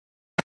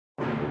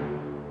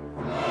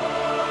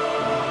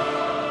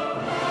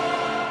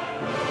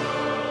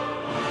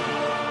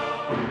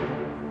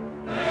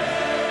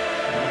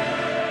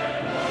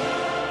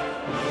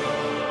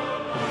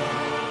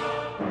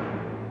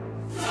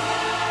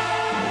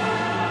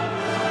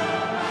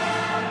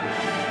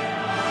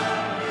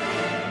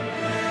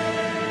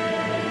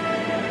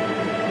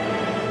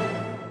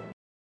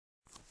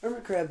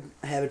crab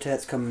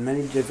habitats come in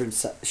many different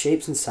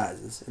shapes and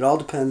sizes. It all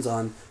depends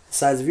on the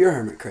size of your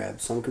hermit crab.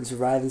 Some can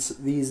survive in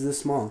these this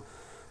small,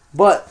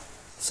 but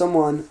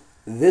someone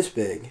this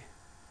big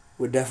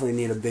would definitely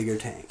need a bigger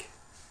tank.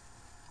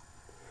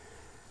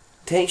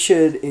 Tank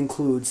should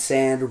include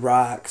sand,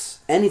 rocks,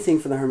 anything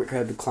for the hermit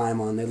crab to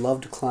climb on. They love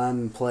to climb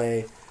and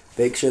play.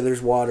 Make sure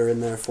there's water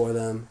in there for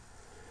them.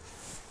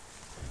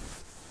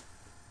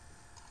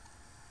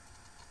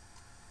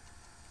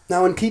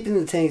 Now, when keeping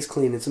the tanks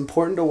clean, it's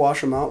important to wash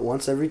them out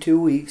once every 2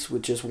 weeks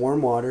with just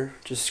warm water.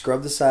 Just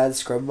scrub the sides,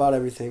 scrub about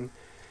everything.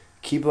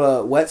 Keep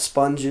a wet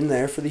sponge in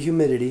there for the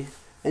humidity.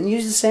 And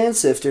use the sand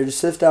sifter to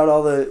sift out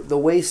all the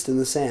waste in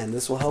the sand.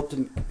 This will help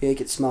to make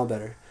it smell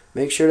better.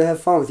 Make sure to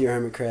have fun with your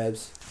hermit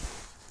crabs.